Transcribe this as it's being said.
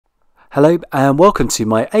Hello and welcome to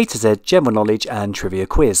my A to Z general knowledge and trivia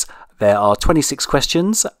quiz. There are 26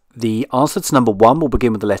 questions. The answer to number 1 will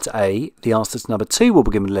begin with the letter A, the answer to number 2 will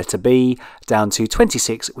begin with the letter B, down to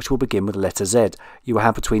 26 which will begin with the letter Z. You will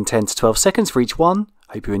have between 10 to 12 seconds for each one.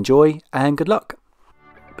 Hope you enjoy and good luck.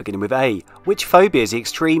 Beginning with A, which phobia is the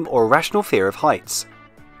extreme or irrational fear of heights?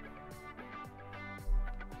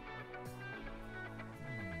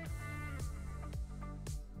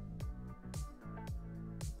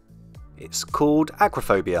 It's called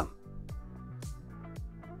acrophobia.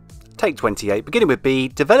 Take 28, beginning with B,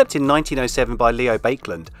 developed in 1907 by Leo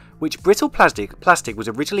Baekeland, which brittle plastic was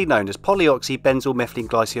originally known as polyoxybenzyl methylene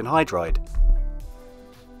glycine hydride.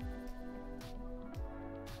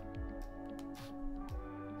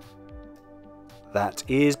 That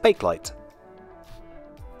is bakelite.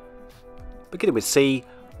 Beginning with C,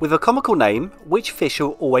 with a comical name, which fish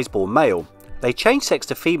are always born male? They change sex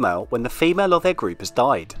to female when the female of their group has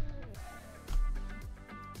died.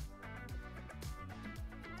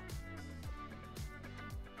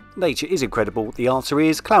 Nature is incredible, the answer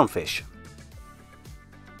is clownfish.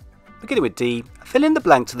 Beginning with D, fill in the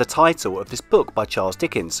blank to the title of this book by Charles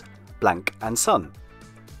Dickens, Blank and Son.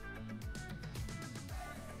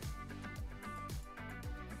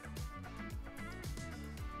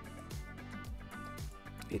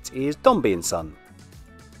 It is Dombey and Son.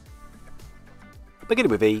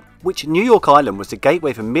 Beginning with E, which New York Island was the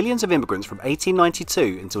gateway for millions of immigrants from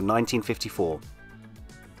 1892 until 1954?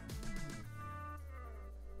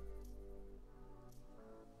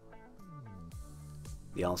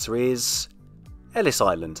 The answer is Ellis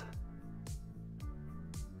Island.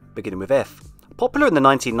 Beginning with F. Popular in the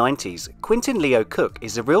 1990s, Quentin Leo Cook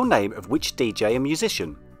is the real name of which DJ and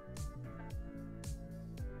musician?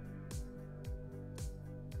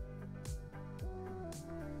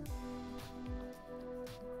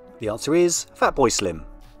 The answer is Fatboy Slim.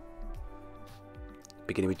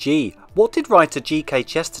 Beginning with G. What did writer G.K.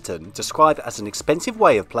 Chesterton describe as an expensive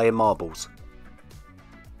way of playing marbles?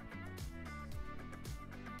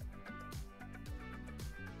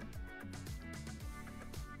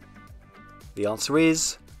 The answer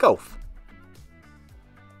is golf.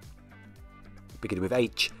 Beginning with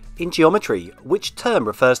H. In geometry, which term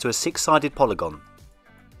refers to a six-sided polygon?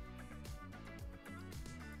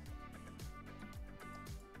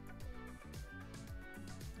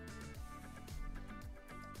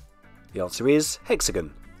 The answer is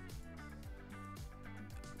hexagon.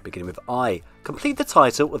 Beginning with I. Complete the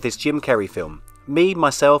title of this Jim Carrey film. Me,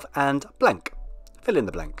 myself and blank. Fill in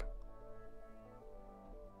the blank.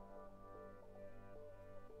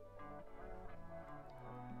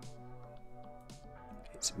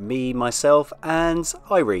 It's me, myself and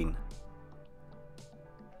Irene.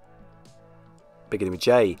 Beginning with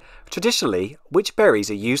J. Traditionally, which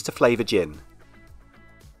berries are used to flavour gin?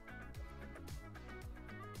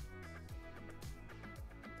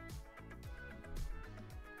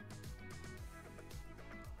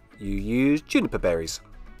 You use juniper berries.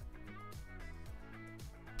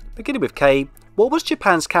 Beginning with K. What was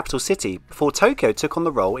Japan's capital city before Tokyo took on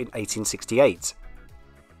the role in 1868?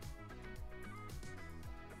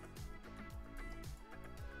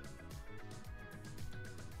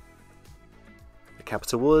 The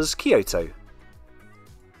capital was Kyoto.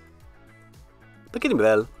 Beginning with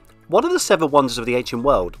L. One of the seven wonders of the ancient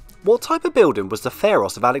world, what type of building was the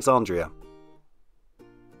Pharos of Alexandria?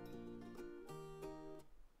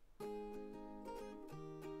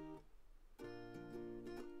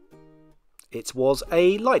 It was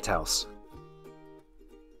a lighthouse.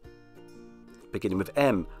 Beginning with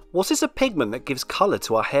M. What is a pigment that gives colour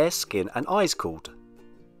to our hair, skin and eyes called?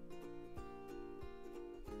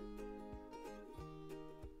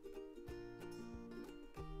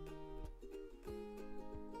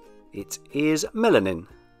 It is melanin.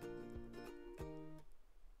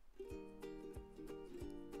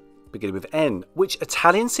 Beginning with N. Which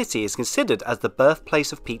Italian city is considered as the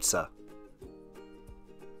birthplace of pizza?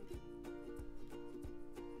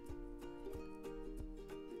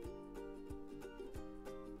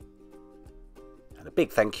 And a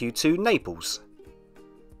big thank you to Naples.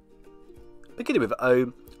 Beginning with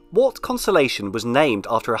O. What constellation was named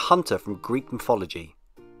after a hunter from Greek mythology?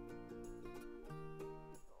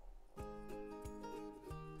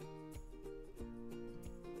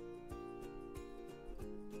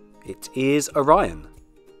 It is Orion.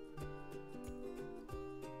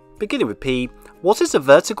 Beginning with P. What is the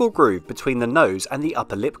vertical groove between the nose and the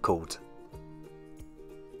upper lip called?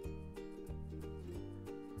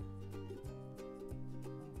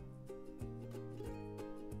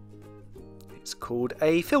 It's called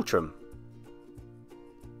a philtrum.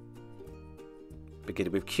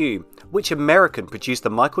 Beginning with Q. Which American produced the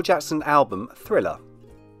Michael Jackson album Thriller?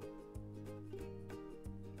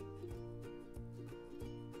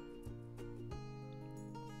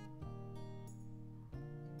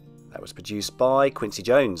 That was produced by Quincy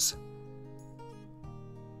Jones.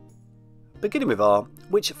 Beginning with R,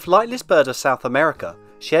 which flightless bird of South America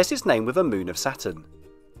shares its name with a moon of Saturn?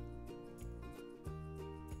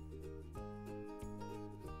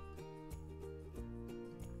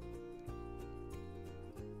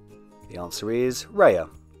 The answer is Rhea.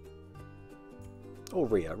 Or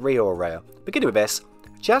Rhea or Rhea. Beginning with S,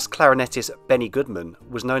 jazz clarinetist Benny Goodman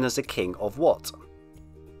was known as the king of what?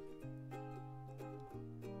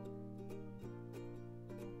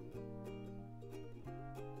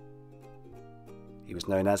 He was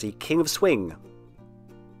known as the King of Swing.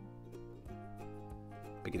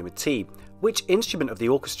 Beginning with T, which instrument of the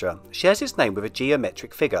orchestra shares its name with a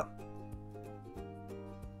geometric figure?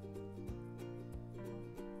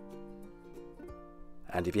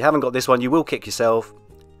 And if you haven't got this one, you will kick yourself.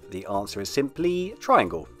 The answer is simply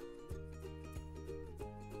triangle.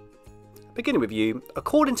 Beginning with U,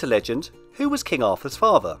 according to legend, who was King Arthur's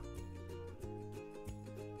father?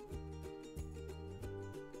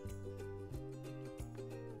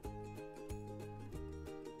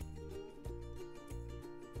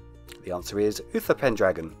 The answer is Uther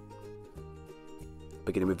Pendragon.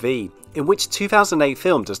 Beginning with V, in which 2008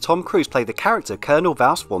 film does Tom Cruise play the character Colonel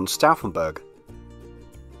Vaus von Stauffenberg?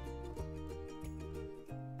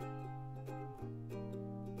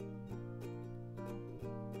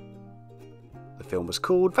 The film was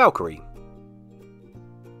called Valkyrie.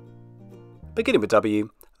 Beginning with W,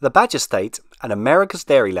 the Badger State and America's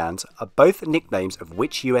Dairyland are both nicknames of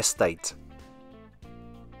which US state?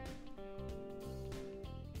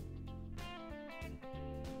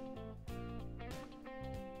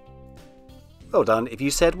 Well done if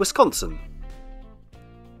you said Wisconsin.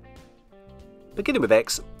 Beginning with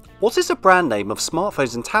X, what is the brand name of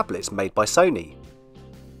smartphones and tablets made by Sony?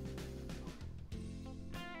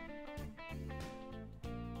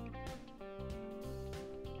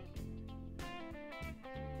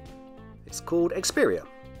 It's called Xperia.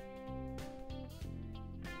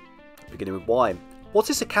 Beginning with Y, what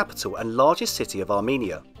is the capital and largest city of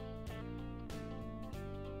Armenia?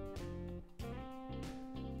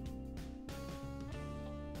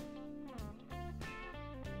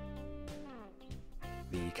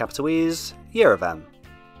 The capital is Yerevan.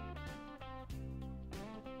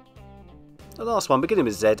 The last one, beginning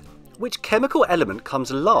with Z, which chemical element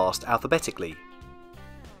comes last alphabetically?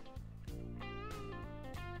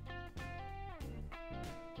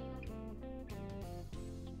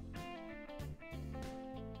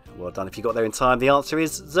 Well done if you got there in time. The answer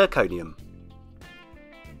is zirconium.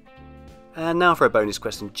 And now for a bonus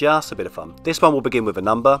question, just a bit of fun. This one will begin with a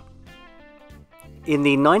number. In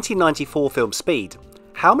the 1994 film Speed,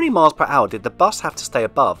 how many miles per hour did the bus have to stay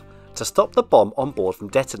above to stop the bomb on board from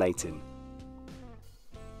detonating?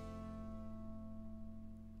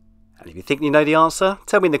 And if you think you know the answer,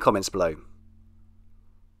 tell me in the comments below.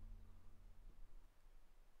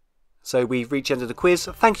 So we've reached the end of the quiz.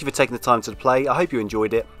 Thank you for taking the time to play. I hope you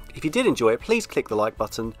enjoyed it. If you did enjoy it, please click the like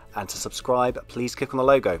button, and to subscribe, please click on the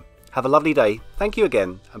logo. Have a lovely day. Thank you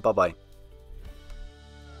again, and bye bye.